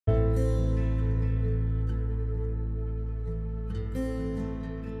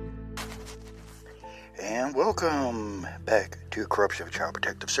and welcome back to Corruption of Child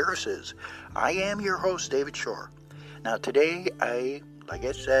Protective Services. I am your host, David Shore. Now today, like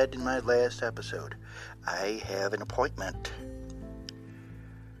I said in my last episode, I have an appointment.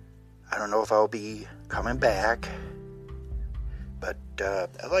 I don't know if I'll be coming back, but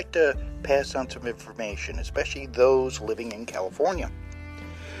I'd like to pass on some information, especially those living in California.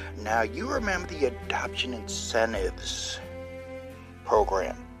 Now, you remember the Adoption Incentives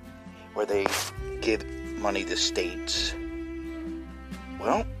program, where they give money to states.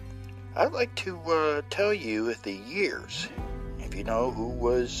 Well, I'd like to tell you the years. If you know who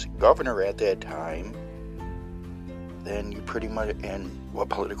was governor at that time, then you pretty much, and what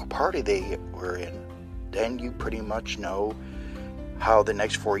political party they were in, then you pretty much know how the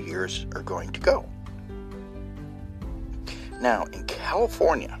next 4 years are going to go. Now, in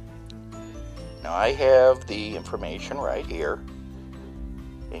California, now I have the information right here.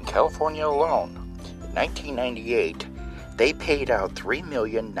 In California alone, in 1998, they paid out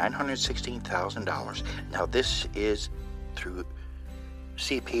 $3,916,000. Now this is through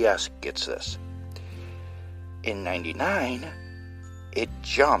CPS gets this. In 99, it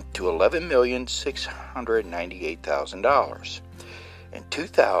jumped to $11,698,000. In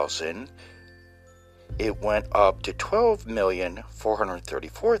 2000, it went up to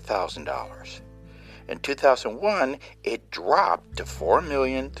 $12,434,000. In 2001, it dropped to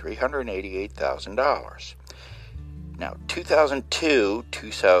 $4,388,000. Now, 2002,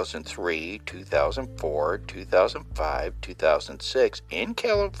 2003, 2004, 2005, 2006, in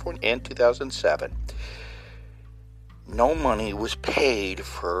California, and 2007, no money was paid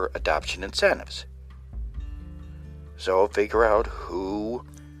for adoption incentives. So figure out who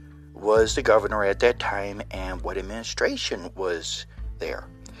was the governor at that time and what administration was there.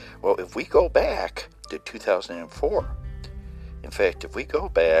 Well, if we go back to 2004, in fact, if we go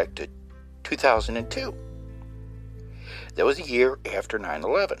back to 2002, that was a year after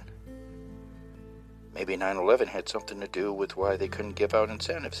 9/11. Maybe 9/11 had something to do with why they couldn't give out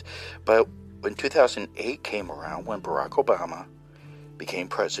incentives. But when 2008 came around, when Barack Obama became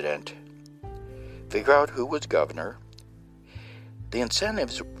president, figure out who was governor. The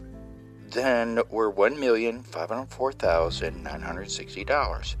incentives then were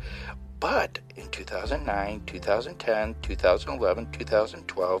 $1,504,960. But in 2009, 2010, 2011,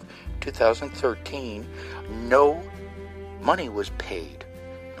 2012, 2013, no money was paid.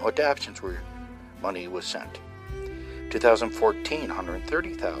 No adoptions money was sent. 2014,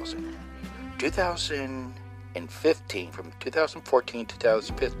 $130,000. 2015, from 2014 to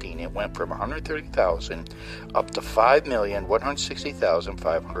 2015, it went from $130,000 up to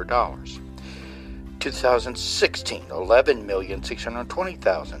 $5,160,500. 2016,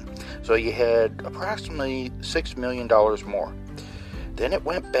 $11,620,000. So you had approximately $6 million more. Then it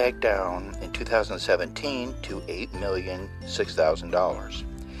went back down in 2017 to $8,006,000.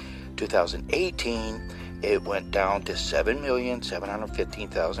 2018, it went down to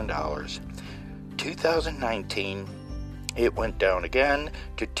 $7,715,000. 2019, it went down again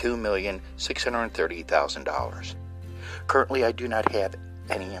to $2,630,000. Currently, I do not have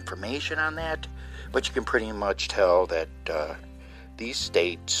any information on that, but you can pretty much tell that these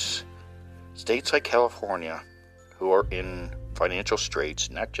states like California, who are in financial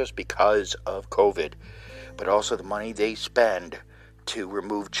straits, not just because of COVID, but also the money they spend to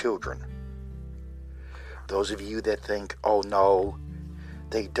remove children. Those of you that think, oh no,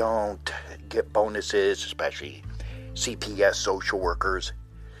 they don't get bonuses, especially CPS social workers,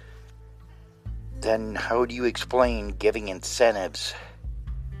 then how do you explain giving incentives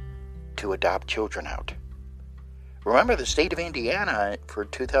to adopt children out? Remember, the state of Indiana for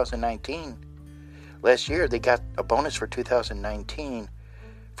 2019, last year, they got a bonus for 2019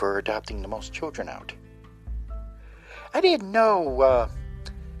 for adopting the most children out. I didn't know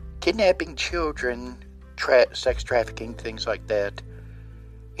kidnapping children, sex trafficking, things like that.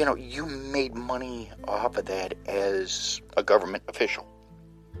 You know, you made money off of that as a government official.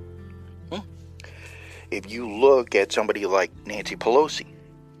 If you look at somebody like Nancy Pelosi,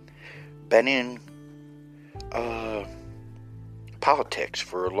 been in politics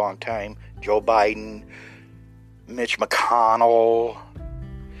for a long time, Joe Biden, Mitch McConnell,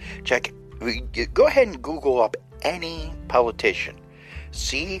 go ahead and Google up any politician.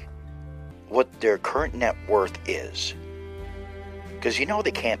 See what their current net worth is. Because you know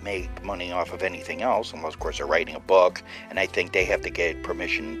they can't make money off of anything else, unless, of course, they're writing a book, and I think they have to get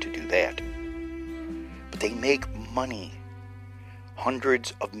permission to do that. But they make money,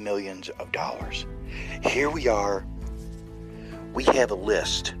 hundreds of millions of dollars. Here we are. We have a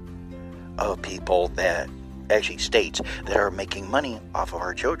list of people that, actually states, that are making money off of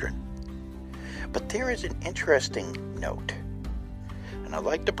our children. But there is an interesting note, and I'd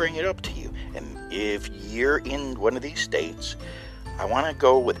like to bring it up to you. And if you're in one of these states, I want to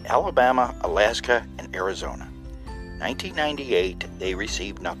go with Alabama, Alaska, and Arizona. 1998, they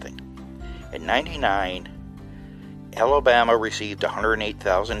received nothing. In 99, Alabama received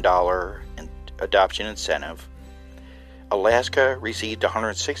 $108,000 in adoption incentive. Alaska received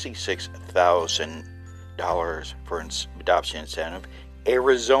 $166,000 for adoption incentive.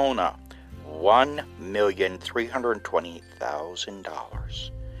 Arizona,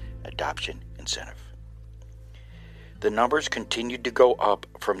 $1,320,000 adoption incentive. The numbers continued to go up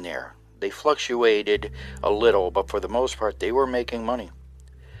from there. They fluctuated a little, but for the most part, they were making money.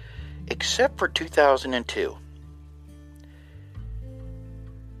 Except for 2002.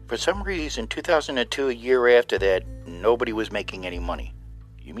 For some reason, 2002, a year after that, nobody was making any money.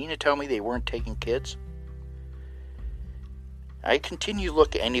 You mean to tell me they weren't taking kids? I continue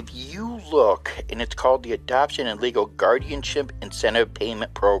looking, and if you look, and it's called the Adoption and Legal Guardianship Incentive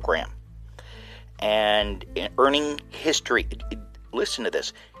Payment Program. And in earning history, listen to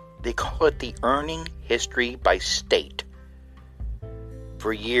this, they call it the earning history by state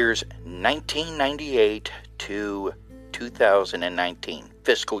for years 1998 to 2019,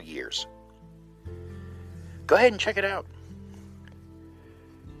 fiscal years. Go ahead and check it out.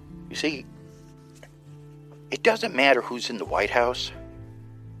 You see, it doesn't matter who's in the White House,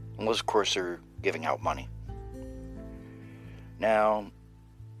 unless, of course, they're giving out money. Now,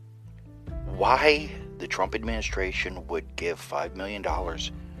 why the Trump administration would give $5 million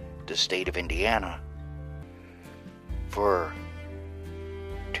to the state of Indiana for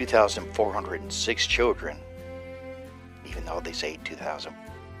 2,406 children, even though they say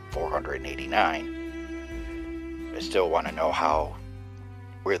 2,489, I still want to know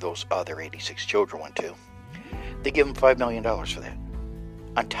where those other 86 children went to. They give them $5 million for that,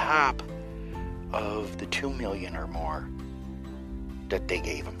 on top of the $2 million or more that they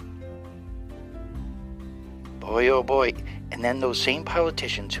gave them. Boy, oh boy. And then those same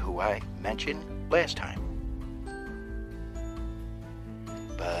politicians who I mentioned last time.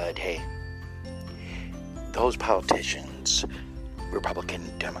 But hey, those politicians,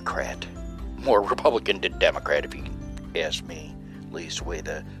 Republican, Democrat, more Republican than Democrat if you ask me, at least the way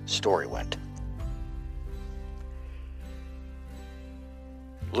the story went.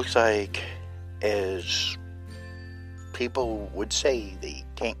 Looks like, as people would say, they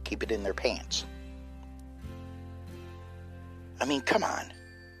can't keep it in their pants. I mean, come on.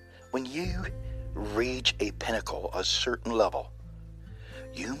 When you reach a pinnacle, a certain level,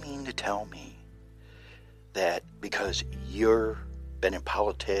 you mean to tell me that because you've been in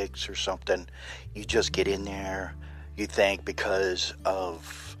politics or something, you just get in there, you think because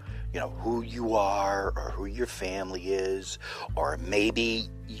of, who you are or who your family is, or maybe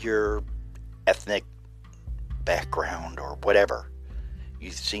your ethnic background or whatever,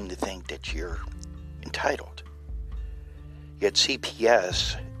 you seem to think that you're entitled. Yet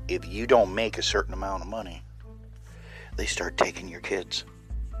CPS, if you don't make a certain amount of money, they start taking your kids.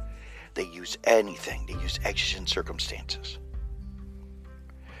 They use anything. They use exigent circumstances.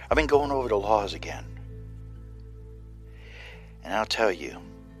 I've been going over the laws again. And I'll tell you,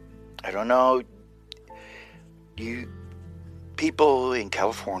 I don't know, people in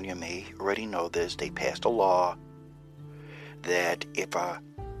California may already know this. They passed a law that if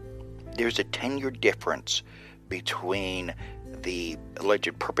there's a 10-year difference between the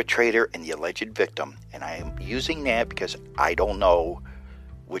alleged perpetrator and the alleged victim, and I'm using that because I don't know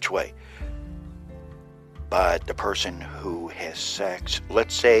which way, but the person who has sex,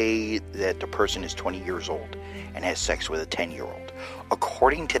 let's say that the person is 20 years old and has sex with a 10-year-old.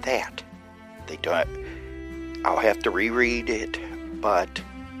 According to that, I'll have to reread it, but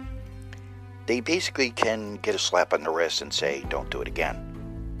they basically can get a slap on the wrist and say, don't do it again.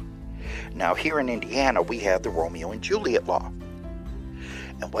 Now, here in Indiana, we have the Romeo and Juliet law.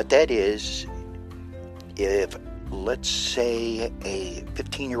 And what that is, if, let's say, a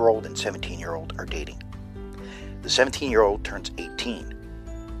 15-year-old and 17-year-old are dating, the 17-year-old turns 18.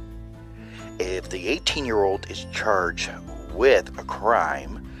 If the 18-year-old is charged with a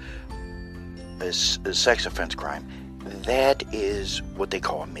crime, a sex offense crime, that is what they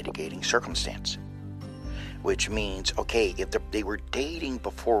call a mitigating circumstance. Which means, okay, if they were dating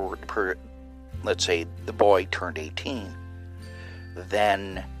before, let's say, the boy turned 18,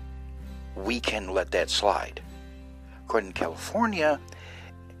 then we can let that slide. According to California,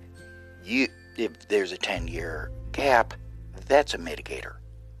 if there's a 10-year gap, that's a mitigator.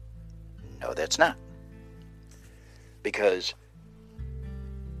 No, that's not. Because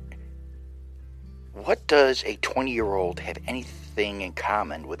what does a 20-year-old have anything in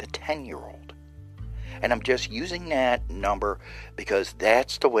common with a 10-year-old? And I'm just using that number because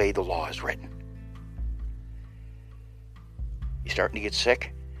that's the way the law is written. You starting to get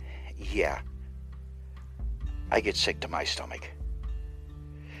sick? Yeah. I get sick to my stomach.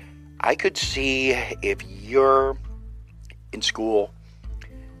 I could see if you're in school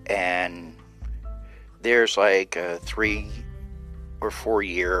and there's like a 3 or 4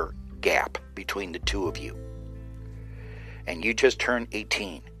 year gap between the two of you, and you just turned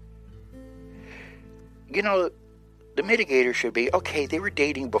 18. You know, the mitigator should be, okay, they were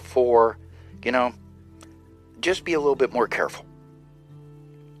dating before, you know, just be a little bit more careful.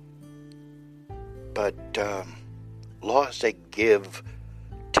 But laws that give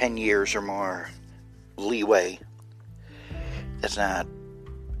 10 years or more leeway, that's not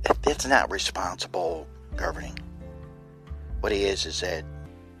responsible governing. What it is that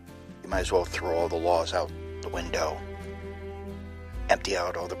you might as well throw all the laws out the window, empty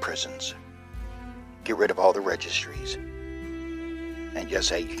out all the prisons, get rid of all the registries, and just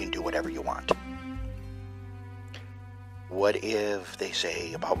say you can do whatever you want. What if they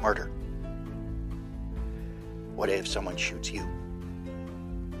say about murder? What if someone shoots you?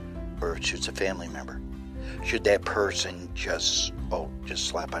 Or shoots a family member? Should that person just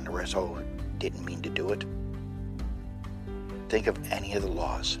slap on the wrist? Oh, didn't mean to do it. Think of any of the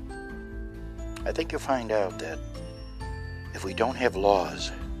laws. I think you'll find out that if we don't have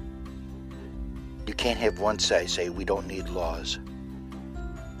laws, you can't have one side say we don't need laws.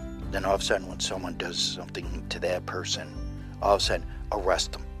 Then all of a sudden when someone does something to that person, all of a sudden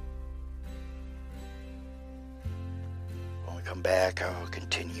arrest them. When we come back, I'll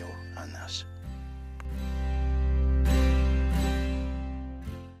continue on this.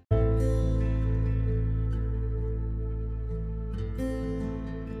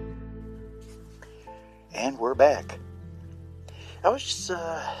 And we're back. I was,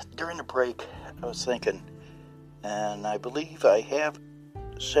 during the break, I was thinking, and I believe I have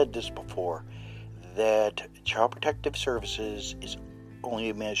said this before, that Child Protective Services is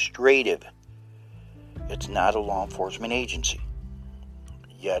only administrative. It's not a law enforcement agency.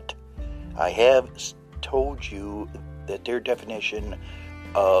 Yet, I have told you that their definition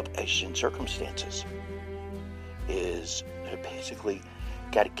of exigent circumstances is basically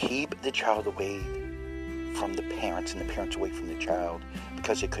got to keep the child away from the parents and the parents away from the child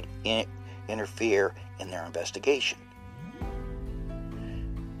because it could interfere in their investigation.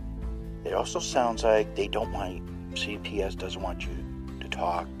 It also sounds like they don't want, CPS doesn't want you to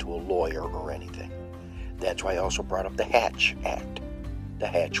talk to a lawyer or anything. That's why I also brought up the Hatch Act, the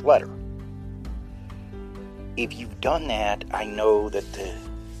Hatch letter. If you've done that, I know that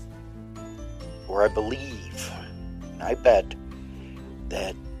I believe, and I bet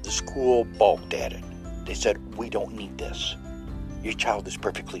that the school balked at it. They said, we don't need this. Your child is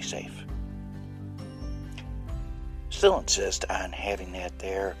perfectly safe. Still insist on having that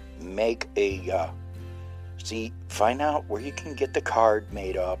there. Make find out where you can get the card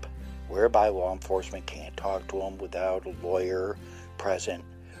made up, whereby law enforcement can't talk to them without a lawyer present,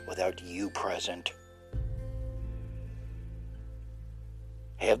 without you present.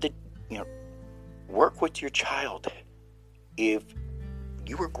 Work with your child. If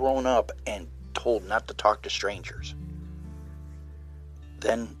you were grown up and told not to talk to strangers,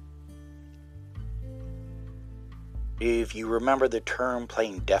 then if you remember the term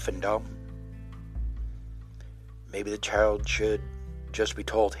playing deaf and dumb, maybe the child should just be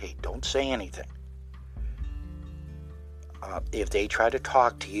told, hey, don't say anything. If they try to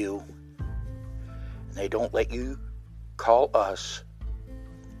talk to you and they don't let you call us,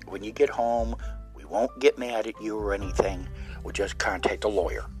 when you get home, we won't get mad at you or anything. We'll just contact a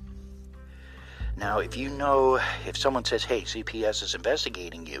lawyer. Now, if someone says, hey, CPS is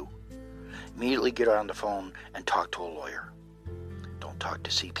investigating you, immediately get on the phone and talk to a lawyer. Don't talk to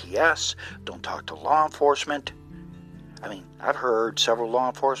CPS. Don't talk to law enforcement. I mean, I've heard several law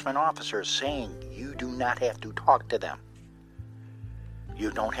enforcement officers saying you do not have to talk to them.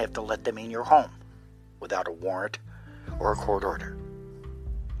 You don't have to let them in your home without a warrant or a court order.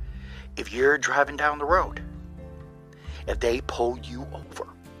 If you're driving down the road, if they pull you over,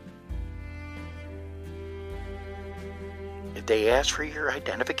 if they ask for your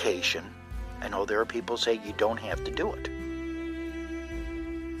identification, I know there are people who say you don't have to do it.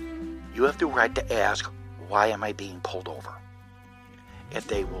 You have the right to ask, why am I being pulled over? If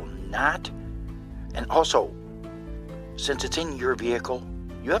they will not, and also, since it's in your vehicle,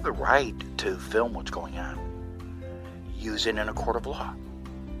 you have the right to film what's going on. Use it in a court of law.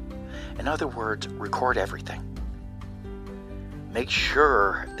 In other words, record everything. Make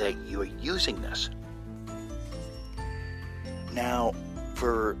sure that you are using this. Now,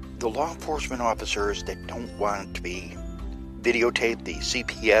 For the law enforcement officers that don't want to be videotaped, the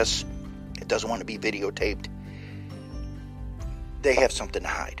CPS, it doesn't want to be videotaped, they have something to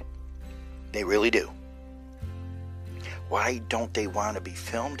hide. They really do. Why don't they want to be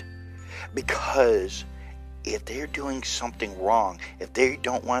filmed? Because if they're doing something wrong, if they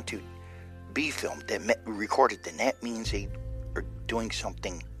don't want to be filmed, recorded, then that means they are doing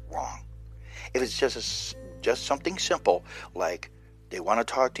something wrong. If it's just something simple, like they want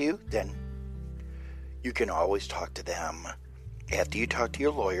to talk to you, then you can always talk to them after you talk to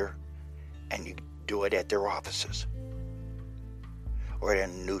your lawyer, and you do it at their offices or at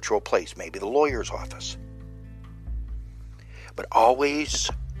a neutral place, maybe the lawyer's office. But always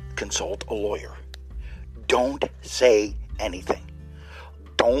consult a lawyer. Don't say anything.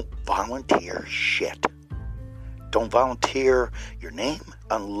 Don't volunteer shit. Don't volunteer your name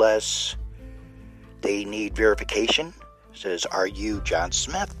unless they need verification. It says, are you John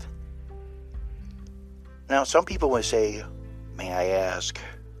Smith? Now, some people will say, may I ask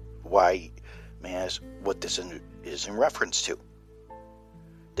what this is in reference to?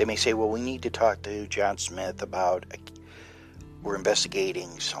 They may say, well, we need to talk to John Smith about, we're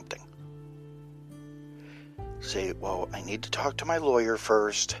investigating something. Say, well, I need to talk to my lawyer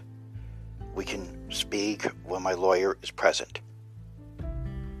first. We can speak when my lawyer is present.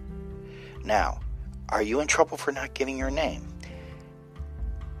 Now, are you in trouble for not giving your name?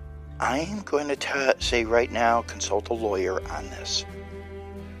 I am going to say right now, consult a lawyer on this.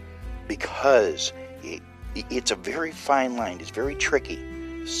 Because it's a very fine line. It's very tricky.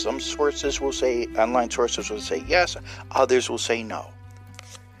 Some sources will say, online sources will say yes, others will say no.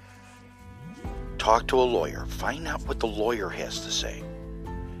 Talk to a lawyer. Find out what the lawyer has to say.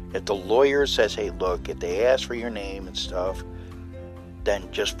 If the lawyer says, hey, look, if they ask for your name and stuff,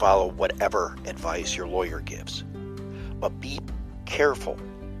 then just follow whatever advice your lawyer gives. But be careful.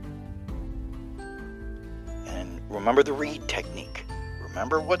 And remember the read technique.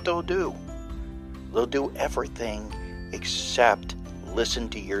 Remember what they'll do. They'll do everything except listen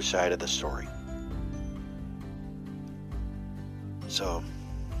to your side of the story. So,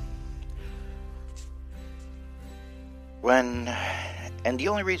 and the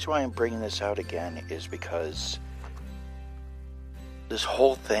only reason why I'm bringing this out again is because this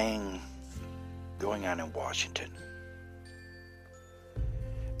whole thing going on in Washington,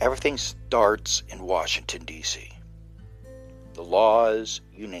 everything starts in Washington, D.C. The laws,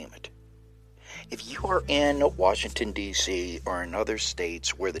 you name it. If you are in Washington, D.C. or in other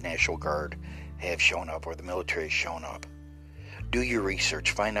states where the National Guard have shown up or the military has shown up, do your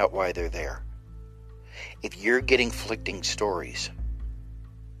research. Find out why they're there. If you're getting conflicting stories,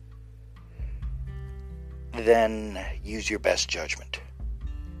 then use your best judgment.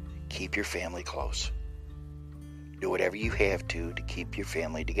 Keep your family close. Do whatever you have to keep your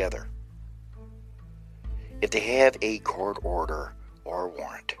family together. If they have a court order or a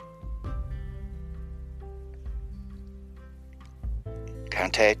warrant,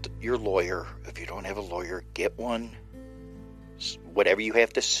 contact your lawyer. If you don't have a lawyer, get one. Whatever you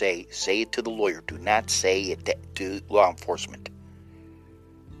have to say it to the lawyer. Do not say it to law enforcement.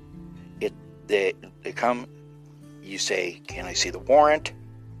 They come, you say, can I see the warrant?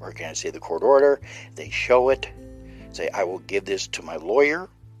 Or can I see the court order? They show it. Say, I will give this to my lawyer.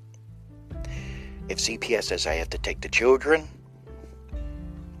 If CPS says I have to take the children,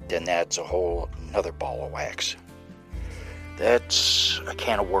 then that's a whole another ball of wax. That's a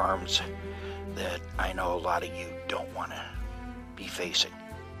can of worms that I know a lot of you don't want to be facing.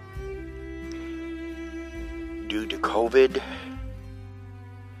 Due to COVID,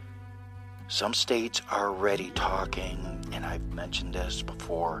 some states are already talking, and I've mentioned this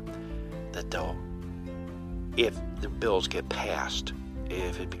before, that if the bills get passed,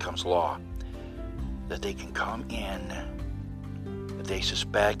 if it becomes law, that they can come in if they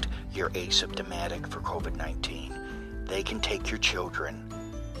suspect you're asymptomatic for COVID-19. They can take your children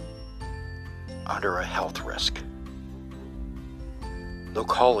under a health risk. They'll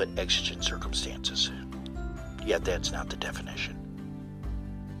call it exigent circumstances, yet that's not the definition.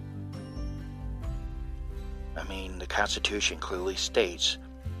 I mean, the Constitution clearly states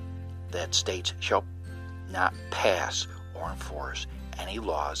that states shall not pass or enforce any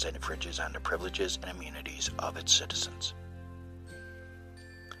laws that infringes on the privileges and immunities of its citizens.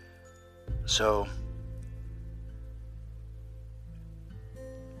 So,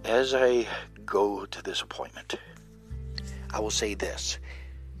 as I go to this appointment, I will say this.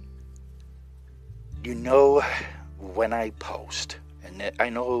 You know, when I post, and I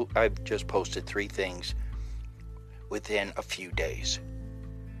know I've just posted 3 things within a few days,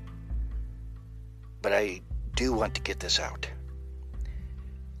 but I do want to get this out.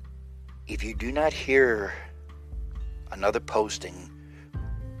 if you do not hear another posting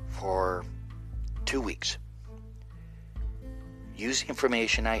for 2 weeks, use the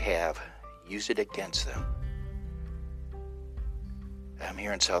information I have, use it against them. I'm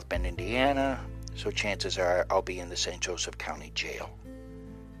here in South Bend, Indiana, so chances are I'll be in the St. Joseph County Jail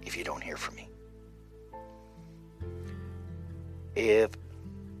if you don't hear from me. If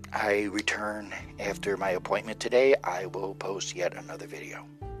I return after my appointment today, I will post yet another video.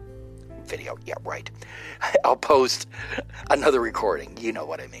 Yeah, right. I'll post another recording. You know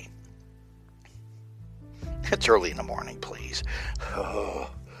what I mean. It's early in the morning, please.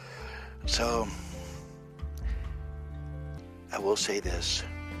 So, I will say this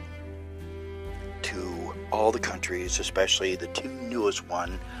to all the countries, especially the two newest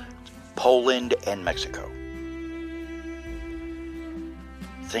ones, Poland and Mexico.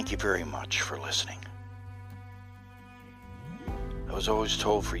 Thank you very much for listening. I was always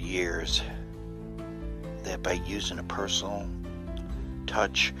told for years that by using a personal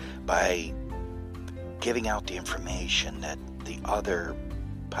touch, by giving out the information that the other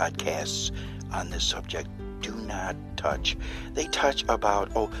podcasts on this subject do not touch. They touch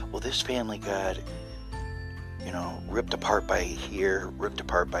about, this family got, ripped apart by here, ripped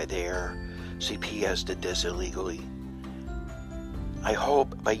apart by there. CPS did this illegally. I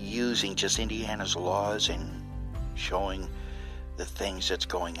hope by using just Indiana's laws and showing the things that's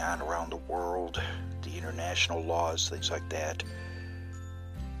going on around the world, the international laws, things like that,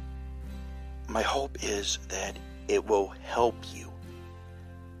 my hope is that it will help you,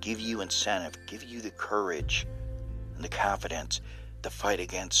 give you incentive, give you the courage and the confidence to fight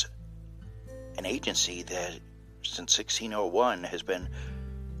against an agency that since 1601 has been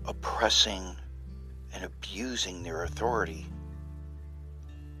oppressing and abusing their authority.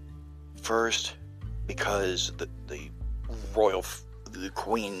 First, because the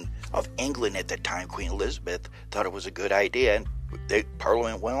Queen of England at that time, Queen Elizabeth, thought it was a good idea, and the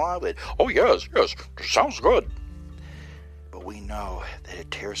Parliament went along with it. Oh, yes, sounds good. But we know that it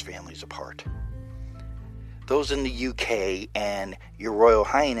tears families apart. Those in the UK and Your Royal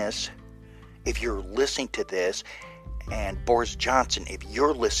Highness, if you're listening to this, and Boris Johnson, if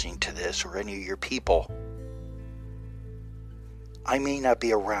you're listening to this, or any of your people, I may not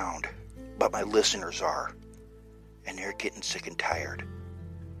be around, but my listeners are, and they're getting sick and tired.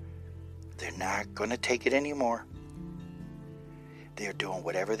 They're not going to take it anymore. They're doing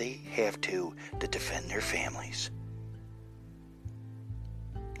whatever they have to defend their families.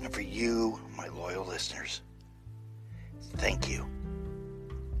 And for you, my loyal listeners, thank you.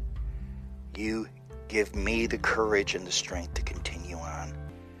 You give me the courage and the strength to continue on,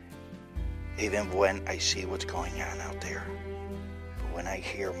 even when I see what's going on out there. But when I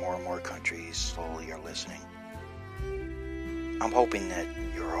hear more and more countries slowly are listening, I'm hoping that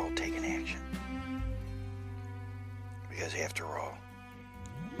you're all taking action. Because after all,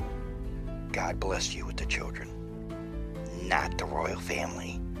 God blessed you with the children, not the royal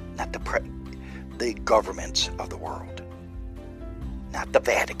family, not the governments of the world, not the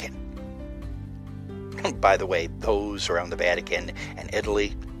Vatican. By the way, those around the Vatican and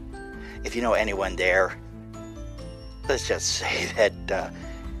Italy, if you know anyone there, let's just say that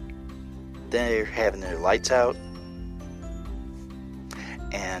they're having their lights out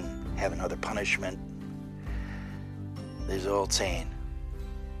and have another punishment. There's an old saying,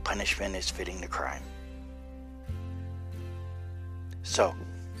 punishment is fitting the crime. So,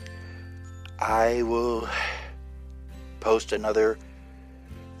 I will post another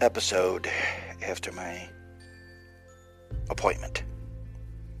episode after my appointment.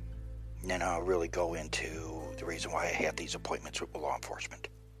 And then I'll really go into the reason why I have these appointments with law enforcement.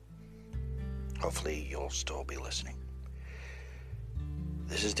 Hopefully you'll still be listening.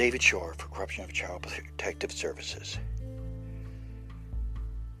 This is David Shore for Corruption of Child Protective Services.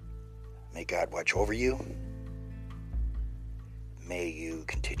 May God watch over you. May you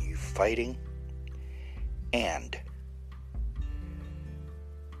continue fighting. And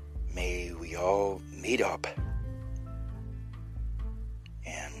may we all meet up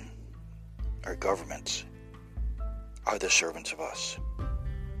and our governments are the servants of us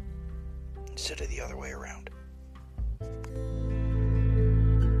instead of the other way around.